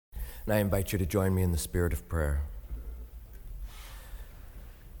and I invite you to join me in the spirit of prayer.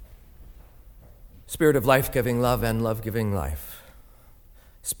 Spirit of life-giving love and love-giving life.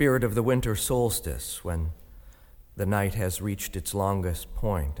 Spirit of the winter solstice, when the night has reached its longest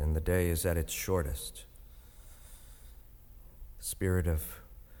point and the day is at its shortest. Spirit of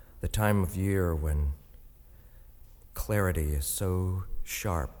the time of year when clarity is so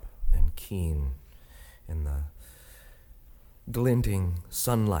sharp and keen in the glinting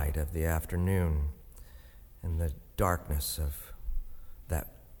sunlight of the afternoon and the darkness of that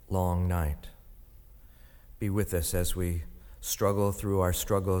long night. Be with us as we struggle through our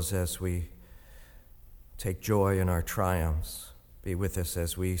struggles, as we take joy in our triumphs. Be with us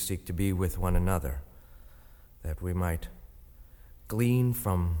as we seek to be with one another, that we might glean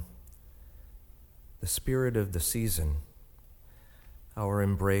from the spirit of the season our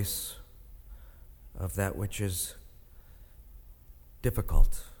embrace of that which is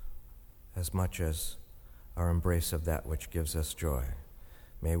difficult as much as our embrace of that which gives us joy.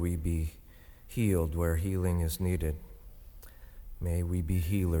 May we be healed where healing is needed. May we be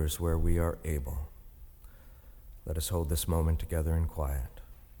healers where we are able. Let us hold this moment together in quiet.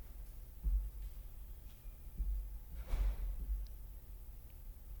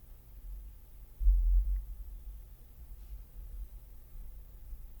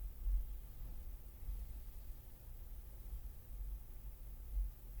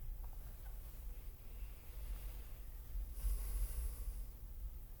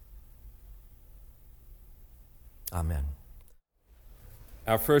 Amen.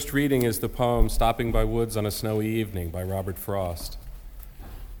 Our first reading is the poem Stopping by Woods on a Snowy Evening by Robert Frost.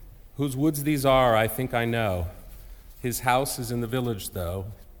 Whose woods these are, I think I know. His house is in the village, though.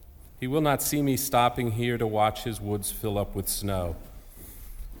 He will not see me stopping here to watch his woods fill up with snow.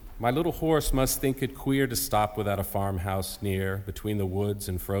 My little horse must think it queer to stop without a farmhouse near, between the woods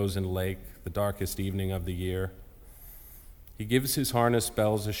and frozen lake, the darkest evening of the year. He gives his harness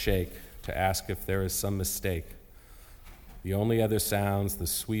bells a shake to ask if there is some mistake. The only other sounds the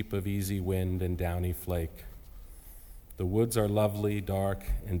sweep of easy wind and downy flake. The woods are lovely, dark,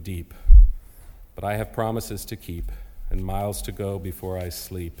 and deep, but I have promises to keep, and miles to go before I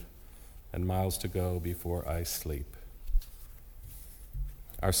sleep, and miles to go before I sleep.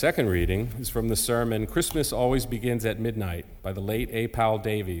 Our second reading is from the sermon Christmas Always Begins at Midnight by the late A. Powell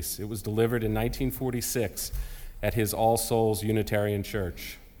Davies. It was delivered in 1946 at his All Souls Unitarian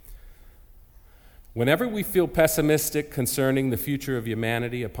Church. Whenever we feel pessimistic concerning the future of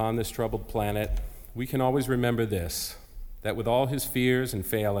humanity upon this troubled planet, we can always remember this, that with all his fears and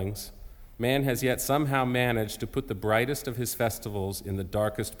failings, man has yet somehow managed to put the brightest of his festivals in the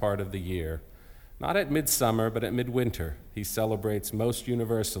darkest part of the year. Not at midsummer, but at midwinter, he celebrates most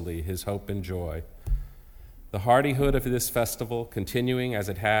universally his hope and joy. The hardihood of this festival, continuing as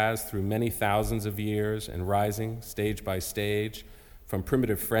it has through many thousands of years and rising stage by stage, from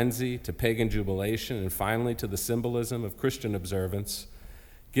primitive frenzy to pagan jubilation and finally to the symbolism of Christian observance,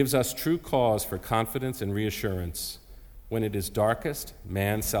 gives us true cause for confidence and reassurance. When it is darkest,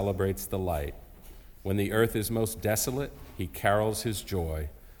 man celebrates the light. When the earth is most desolate, he carols his joy.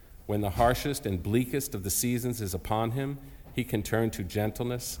 When the harshest and bleakest of the seasons is upon him, he can turn to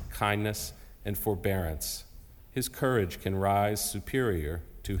gentleness, kindness, and forbearance. His courage can rise superior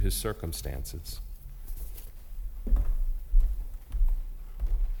to his circumstances.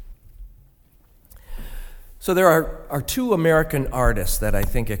 So there are two American artists that I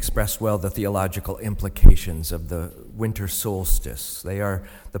think express well the theological implications of the winter solstice. They are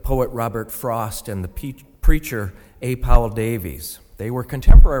the poet Robert Frost and the preacher A. Powell Davies. They were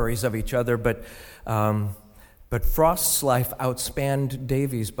contemporaries of each other, but Frost's life outspanned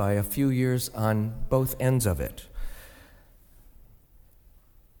Davies by a few years on both ends of it.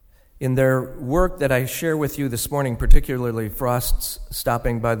 In their work that I share with you this morning, particularly Frost's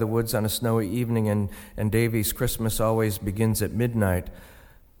Stopping by the Woods on a Snowy Evening and Davies' Christmas Always Begins at Midnight,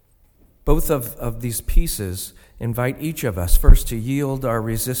 both of these pieces invite each of us first to yield our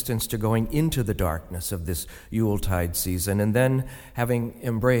resistance to going into the darkness of this Yuletide season, and then, having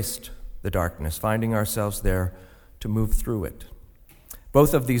embraced the darkness, finding ourselves there to move through it.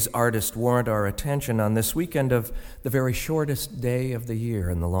 Both of these artists warrant our attention on this weekend of the very shortest day of the year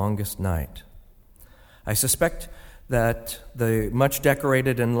and the longest night. I suspect that the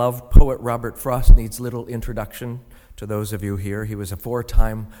much-decorated and loved poet Robert Frost needs little introduction to those of you here. He was a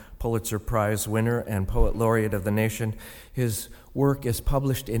 4-time Pulitzer Prize winner and poet laureate of the nation. His work is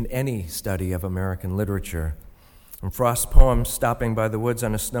published in any study of American literature. And Frost's poem, Stopping by the Woods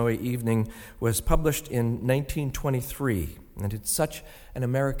on a Snowy Evening, was published in 1923. And it's such an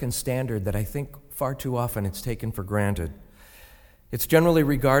American standard that I think far too often it's taken for granted. It's generally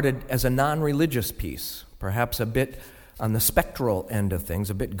regarded as a non-religious piece, perhaps a bit on the spectral end of things,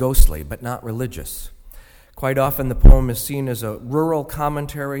 a bit ghostly, but not religious. Quite often the poem is seen as a rural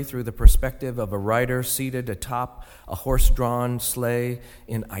commentary through the perspective of a rider seated atop a horse-drawn sleigh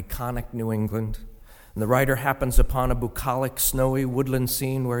in iconic New England. And the rider happens upon a bucolic, snowy woodland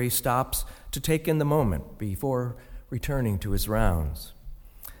scene where he stops to take in the moment before returning to his rounds.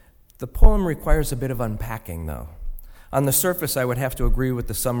 The poem requires a bit of unpacking, though. On the surface, I would have to agree with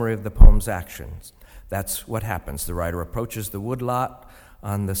the summary of the poem's actions. That's what happens. The rider approaches the woodlot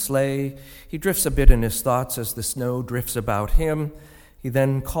on the sleigh. He drifts a bit in his thoughts as the snow drifts about him. He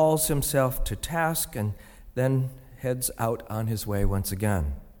then calls himself to task and then heads out on his way once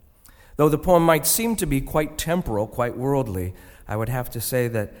again. Though the poem might seem to be quite temporal, quite worldly, I would have to say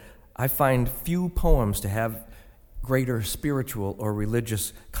that I find few poems to have greater spiritual or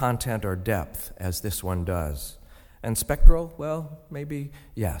religious content or depth as this one does. And spectral? Well, maybe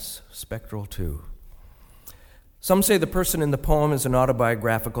yes, spectral too. Some say the person in the poem is an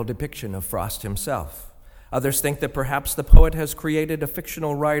autobiographical depiction of Frost himself. Others think that perhaps the poet has created a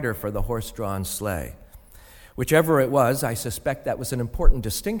fictional rider for the horse-drawn sleigh. Whichever it was, I suspect that was an important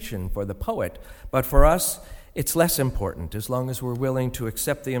distinction for the poet, but for us, it's less important as long as we're willing to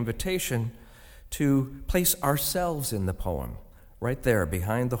accept the invitation to place ourselves in the poem, right there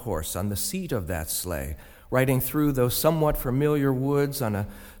behind the horse, on the seat of that sleigh, riding through those somewhat familiar woods on a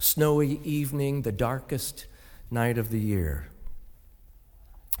snowy evening, the darkest night of the year.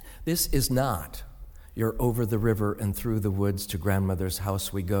 This is not your over the river and through the woods to grandmother's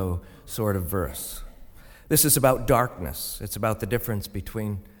house we go sort of verse. This is about darkness. It's about the difference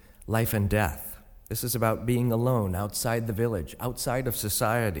between life and death. This is about being alone outside the village, outside of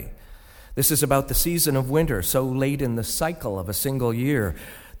society. This is about the season of winter, so late in the cycle of a single year,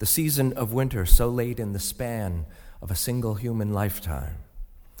 the season of winter, so late in the span of a single human lifetime.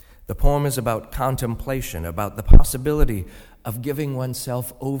 The poem is about contemplation, about the possibility of giving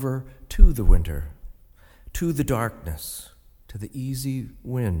oneself over to the winter, to the darkness, to the easy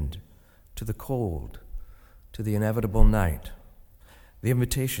wind, to the cold, to the inevitable night. The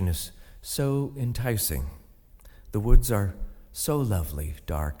invitation is so enticing. The woods are so lovely,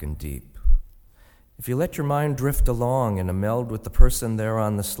 dark and deep. If you let your mind drift along in a meld with the person there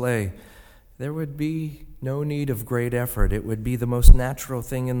on the sleigh, there would be no need of great effort. It would be the most natural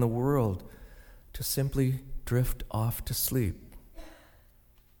thing in the world to simply drift off to sleep.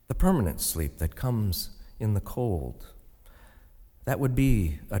 The permanent sleep that comes in the cold. That would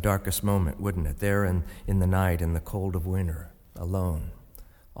be a darkest moment, wouldn't it? There in the night, in the cold of winter, alone,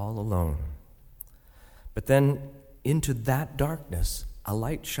 all alone. But then into that darkness, a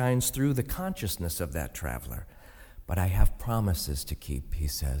light shines through the consciousness of that traveler. But I have promises to keep, he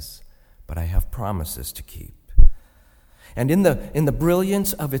says. But I have promises to keep. And in the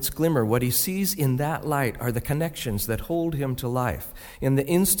brilliance of its glimmer, what he sees in that light are the connections that hold him to life. In the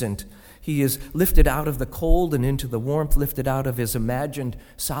instant, he is lifted out of the cold and into the warmth, lifted out of his imagined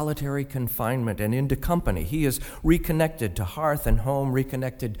solitary confinement and into company. He is reconnected to hearth and home,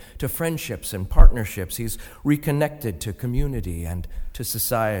 reconnected to friendships and partnerships. He's reconnected to community and to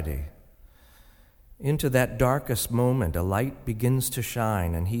society. Into that darkest moment, a light begins to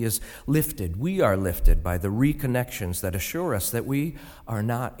shine, and he is lifted. We are lifted by the reconnections that assure us that we are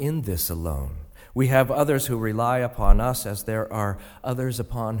not in this alone. We have others who rely upon us as there are others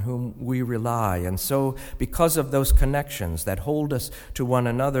upon whom we rely. And so, because of those connections that hold us to one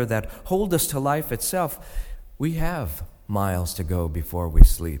another, that hold us to life itself, we have miles to go before we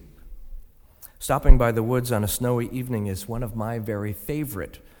sleep. Stopping by the woods on a snowy evening is one of my very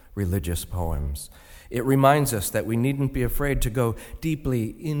favorite religious poems. It reminds us that we needn't be afraid to go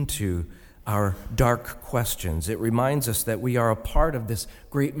deeply into our dark questions. It reminds us that we are a part of this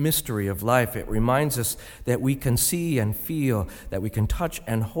great mystery of life. It reminds us that we can see and feel, that we can touch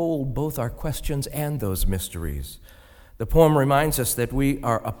and hold both our questions and those mysteries. The poem reminds us that we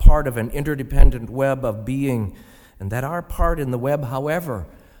are a part of an interdependent web of being, and that our part in the web, however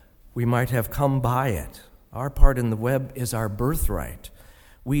we might have come by it, our part in the web is our birthright.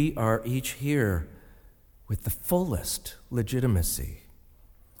 We are each here with the fullest legitimacy.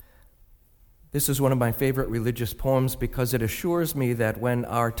 This is one of my favorite religious poems because it assures me that when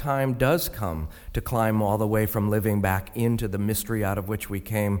our time does come to climb all the way from living back into the mystery out of which we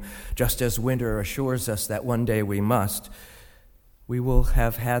came, just as winter assures us that one day we must, we will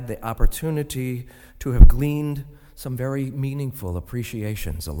have had the opportunity to have gleaned some very meaningful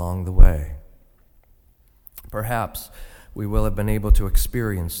appreciations along the way. Perhaps we will have been able to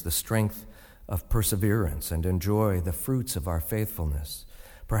experience the strength of perseverance and enjoy the fruits of our faithfulness.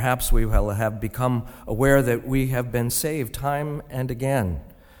 Perhaps we will have become aware that we have been saved time and again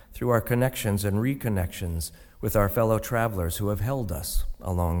through our connections and reconnections with our fellow travelers who have held us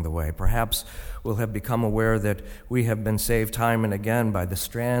along the way. Perhaps we'll have become aware that we have been saved time and again by the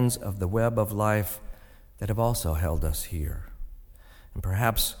strands of the web of life that have also held us here. And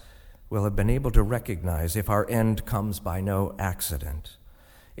perhaps we'll have been able to recognize, if our end comes by no accident,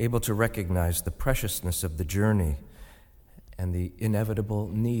 able to recognize the preciousness of the journey and the inevitable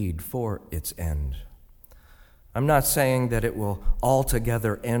need for its end. I'm not saying that it will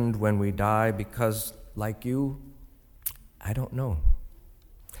altogether end when we die because, like you, I don't know.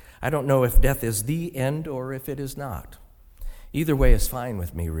 I don't know if death is the end or if it is not. Either way is fine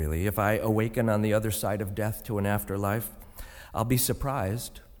with me, really. If I awaken on the other side of death to an afterlife, I'll be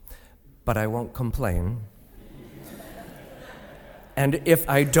surprised, but I won't complain. And if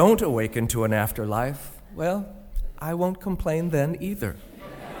I don't awaken to an afterlife, well, I won't complain then either.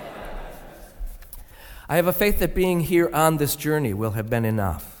 I have a faith that being here on this journey will have been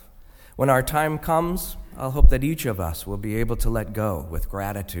enough. When our time comes, I'll hope that each of us will be able to let go with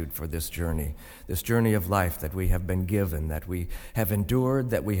gratitude for this journey of life that we have been given, that we have endured,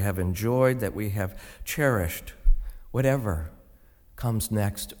 that we have enjoyed, that we have cherished, whatever comes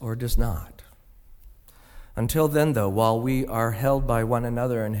next or does not. Until then, though, while we are held by one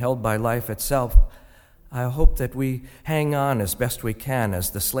another and held by life itself, I hope that we hang on as best we can, as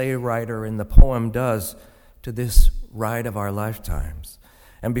the sleigh rider in the poem does, to this ride of our lifetimes.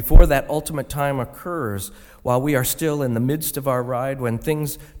 And before that ultimate time occurs, while we are still in the midst of our ride, when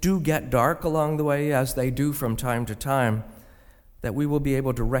things do get dark along the way, as they do from time to time, that we will be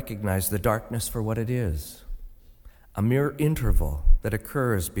able to recognize the darkness for what it is, a mere interval that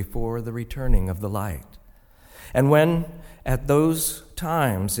occurs before the returning of the light. And when, at those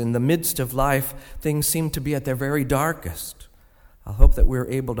times, in the midst of life, things seem to be at their very darkest, I hope that we're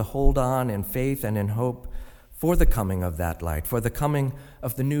able to hold on in faith and in hope for the coming of that light, for the coming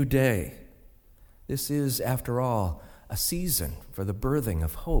of the new day. This is, after all, a season for the birthing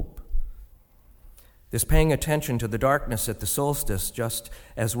of hope. This paying attention to the darkness at the solstice, just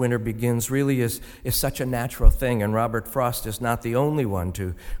as winter begins, really is such a natural thing, and Robert Frost is not the only one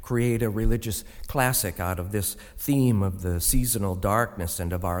to create a religious classic out of this theme of the seasonal darkness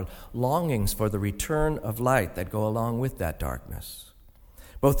and of our longings for the return of light that go along with that darkness.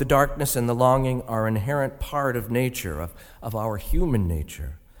 Both the darkness and the longing are an inherent part of nature, of our human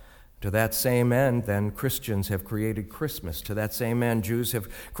nature. To that same end, then, Christians have created Christmas. To that same end, Jews have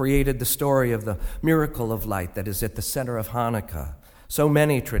created the story of the miracle of light that is at the center of Hanukkah. So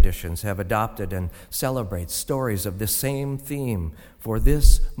many traditions have adopted and celebrate stories of this same theme for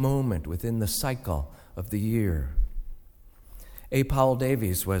this moment within the cycle of the year. A. Powell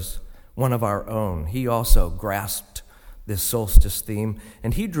Davies was one of our own. He also grasped this solstice theme,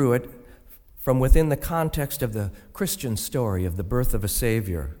 and he drew it from within the context of the Christian story of the birth of a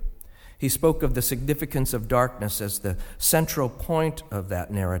Savior. He spoke of the significance of darkness as the central point of that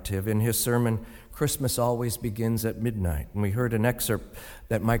narrative in his sermon, Christmas Always Begins at Midnight. And we heard an excerpt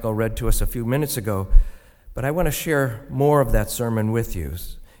that Michael read to us a few minutes ago, but I want to share more of that sermon with you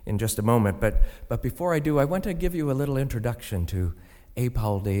in just a moment. But before I do, I want to give you a little introduction to A.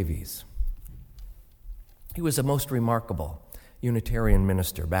 Powell Davies. He was a most remarkable Unitarian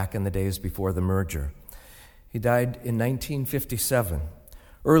minister back in the days before the merger. He died in 1957.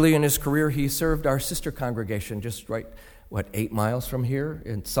 Early in his career, he served our sister congregation just 8 miles from here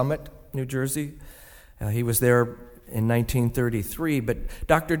in Summit, New Jersey. He was there in 1933, but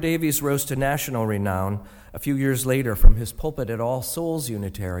Dr. Davies rose to national renown a few years later from his pulpit at All Souls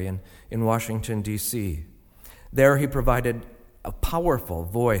Unitarian in Washington, D.C. There he provided a powerful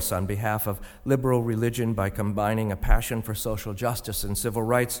voice on behalf of liberal religion by combining a passion for social justice and civil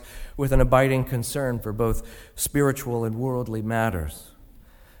rights with an abiding concern for both spiritual and worldly matters.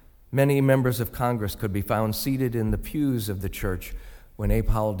 Many members of Congress could be found seated in the pews of the church when A.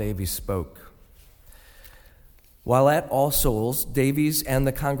 Powell Davies spoke. While at All Souls, Davies and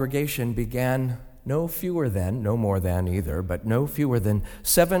the congregation began no fewer than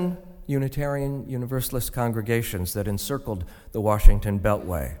 7 Unitarian Universalist congregations that encircled the Washington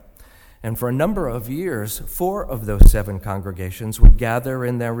Beltway. And for a number of years, 4 of those 7 congregations would gather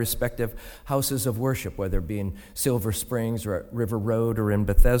in their respective houses of worship, whether it be in Silver Springs or at River Road or in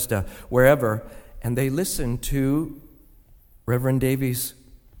Bethesda, wherever, and they listened to Reverend Davies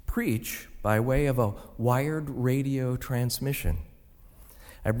preach by way of a wired radio transmission.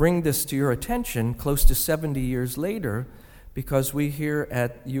 I bring this to your attention close to 70 years later because we here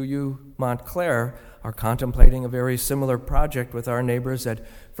at UU Montclair are contemplating a very similar project with our neighbors at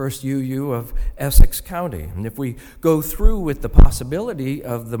First UU of Essex County. And if we go through with the possibility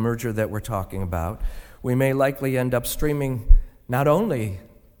of the merger that we're talking about, we may likely end up streaming not only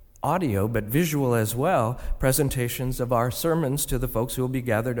audio, but visual as well, presentations of our sermons to the folks who will be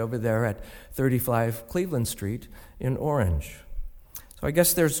gathered over there at 35 Cleveland Street in Orange. So I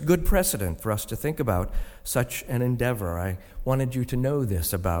guess there's good precedent for us to think about such an endeavor. I wanted you to know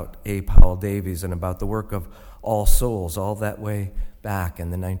this about A. Powell Davies and about the work of All Souls all that way back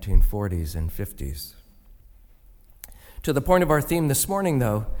in the 1940s and 50s. To the point of our theme this morning,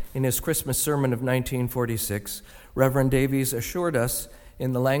 though, in his Christmas sermon of 1946, Reverend Davies assured us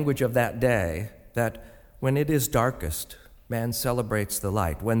in the language of that day that when it is darkest, man celebrates the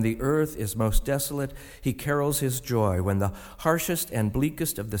light. When the earth is most desolate, he carols his joy. When the harshest and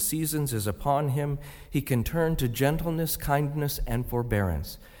bleakest of the seasons is upon him, he can turn to gentleness, kindness, and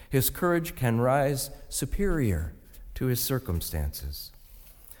forbearance. His courage can rise superior to his circumstances.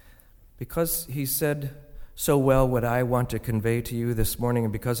 Because he said so well what I want to convey to you this morning,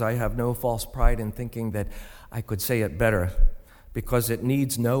 and because I have no false pride in thinking that I could say it better, because it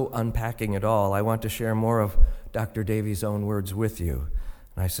needs no unpacking at all, I want to share more of Dr. Davies' own words with you.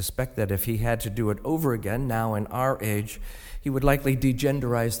 And I suspect that if he had to do it over again, now in our age, he would likely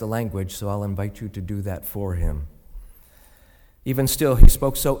degenderize the language, so I'll invite you to do that for him. Even still, he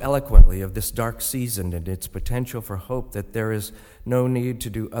spoke so eloquently of this dark season and its potential for hope that there is no need to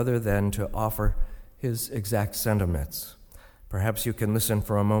do other than to offer his exact sentiments. Perhaps you can listen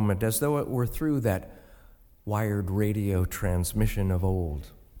for a moment as though it were through that wired radio transmission of old.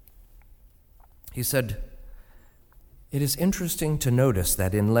 He said, "It is interesting to notice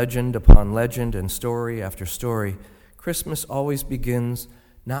that in legend upon legend and story after story, Christmas always begins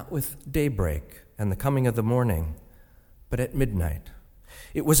not with daybreak and the coming of the morning, but at midnight.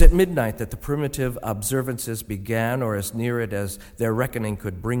 It was at midnight that the primitive observances began, or as near it as their reckoning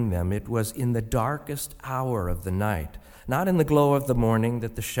could bring them. It was in the darkest hour of the night, not in the glow of the morning,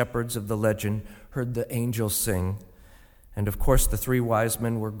 that the shepherds of the legend heard the angels sing. And of course the three wise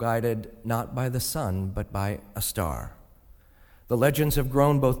men were guided not by the sun, but by a star. The legends have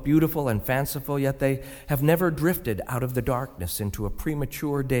grown both beautiful and fanciful, yet they have never drifted out of the darkness into a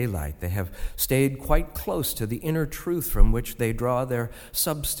premature daylight. They have stayed quite close to the inner truth from which they draw their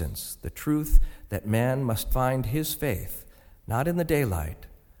substance, the truth that man must find his faith, not in the daylight,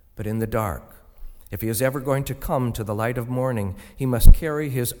 but in the dark. If he is ever going to come to the light of morning, he must carry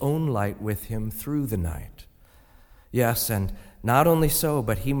his own light with him through the night. Yes, and not only so,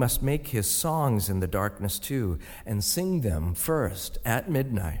 but he must make his songs in the darkness too, and sing them first at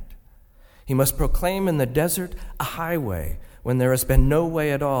midnight. He must proclaim in the desert a highway when there has been no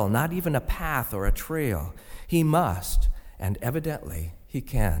way at all, not even a path or a trail. He must, and evidently he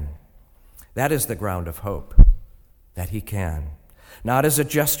can. That is the ground of hope, that he can. Not as a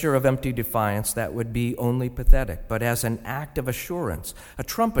gesture of empty defiance, that would be only pathetic, but as an act of assurance, a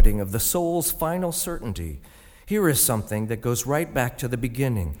trumpeting of the soul's final certainty. Here is something that goes right back to the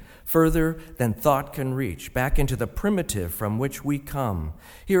beginning, further than thought can reach, back into the primitive from which we come.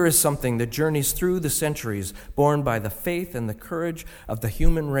 Here is something that journeys through the centuries, borne by the faith and the courage of the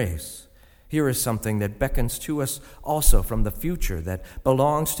human race. Here is something that beckons to us also from the future, that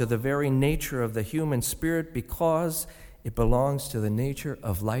belongs to the very nature of the human spirit because it belongs to the nature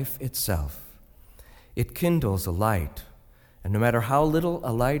of life itself. It kindles a light. And no matter how little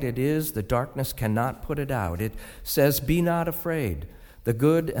a light it is, the darkness cannot put it out. It says, "Be not afraid. The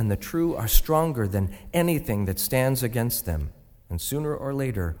good and the true are stronger than anything that stands against them, and sooner or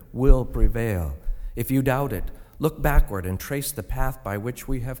later will prevail. If you doubt it, look backward and trace the path by which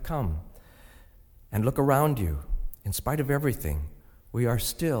we have come. And look around you. In spite of everything, we are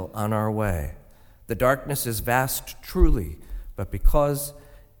still on our way. The darkness is vast truly, but because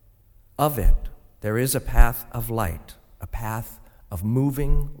of it, there is a path of light. A path of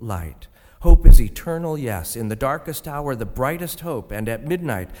moving light. Hope is eternal, yes. In the darkest hour, the brightest hope, and at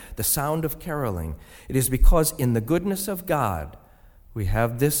midnight, the sound of caroling. It is because in the goodness of God, we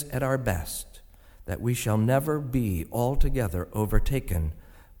have this at our best, that we shall never be altogether overtaken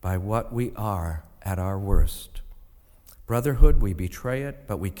by what we are at our worst. Brotherhood, we betray it,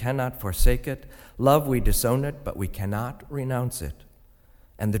 but we cannot forsake it. Love, we disown it, but we cannot renounce it.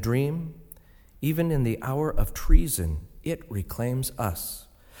 And the dream, even in the hour of treason, it reclaims us.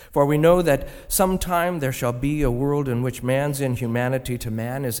 For we know that sometime there shall be a world in which man's inhumanity to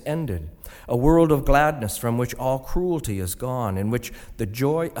man is ended, a world of gladness from which all cruelty is gone, in which the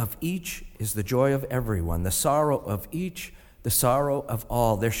joy of each is the joy of everyone, the sorrow of each the sorrow of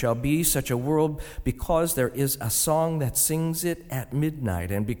all. There shall be such a world because there is a song that sings it at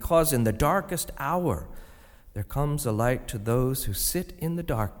midnight, and because in the darkest hour there comes a light to those who sit in the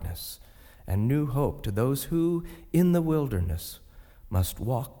darkness, and new hope to those who, in the wilderness, must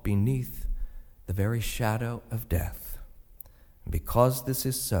walk beneath the very shadow of death. And because this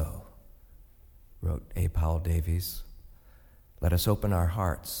is so, wrote A. Powell Davies, let us open our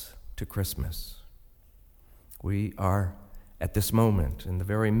hearts to Christmas. We are at this moment, in the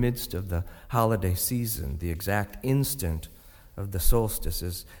very midst of the holiday season. The exact instant of the solstice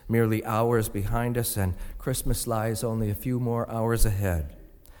is merely hours behind us, and Christmas lies only a few more hours ahead.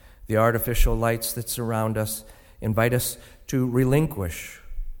 The artificial lights that surround us invite us to relinquish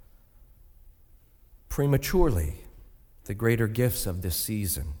prematurely the greater gifts of this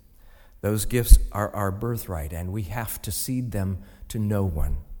season. Those gifts are our birthright, and we have to cede them to no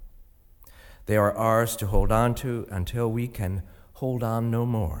one. They are ours to hold on to until we can hold on no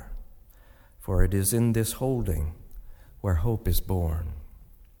more, for it is in this holding where hope is born.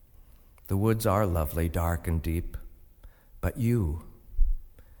 The woods are lovely, dark and deep, but you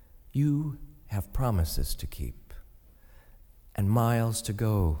have promises to keep, and miles to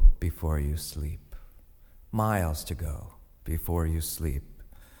go before you sleep, miles to go before you sleep.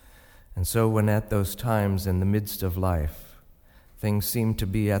 And so when at those times in the midst of life, things seem to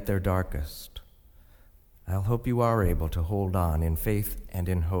be at their darkest, I'll hope you are able to hold on in faith and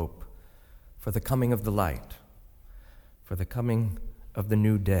in hope for the coming of the light, for the coming of the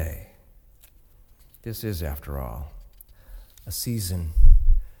new day. This is, after all, a season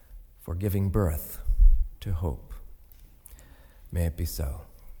for giving birth to hope. May it be so.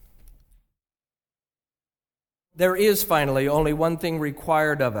 There is finally only one thing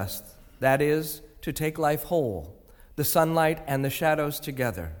required of us, that is, to take life whole, the sunlight and the shadows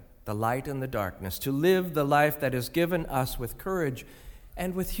together, the light and the darkness, to live the life that is given us with courage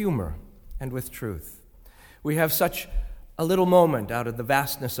and with humor and with truth. We have such a little moment out of the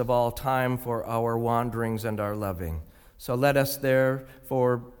vastness of all time for our wanderings and our loving. So let us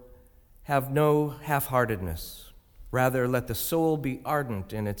therefore have no half-heartedness. Rather, let the soul be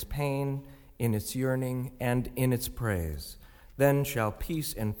ardent in its pain, in its yearning, and in its praise. Then shall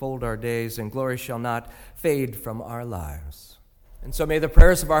peace enfold our days, and glory shall not fade from our lives. And so may the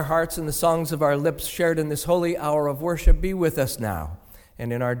prayers of our hearts and the songs of our lips shared in this holy hour of worship be with us now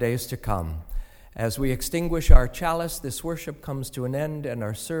and in our days to come. As we extinguish our chalice, this worship comes to an end and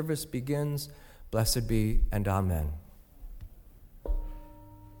our service begins. Blessed be and amen.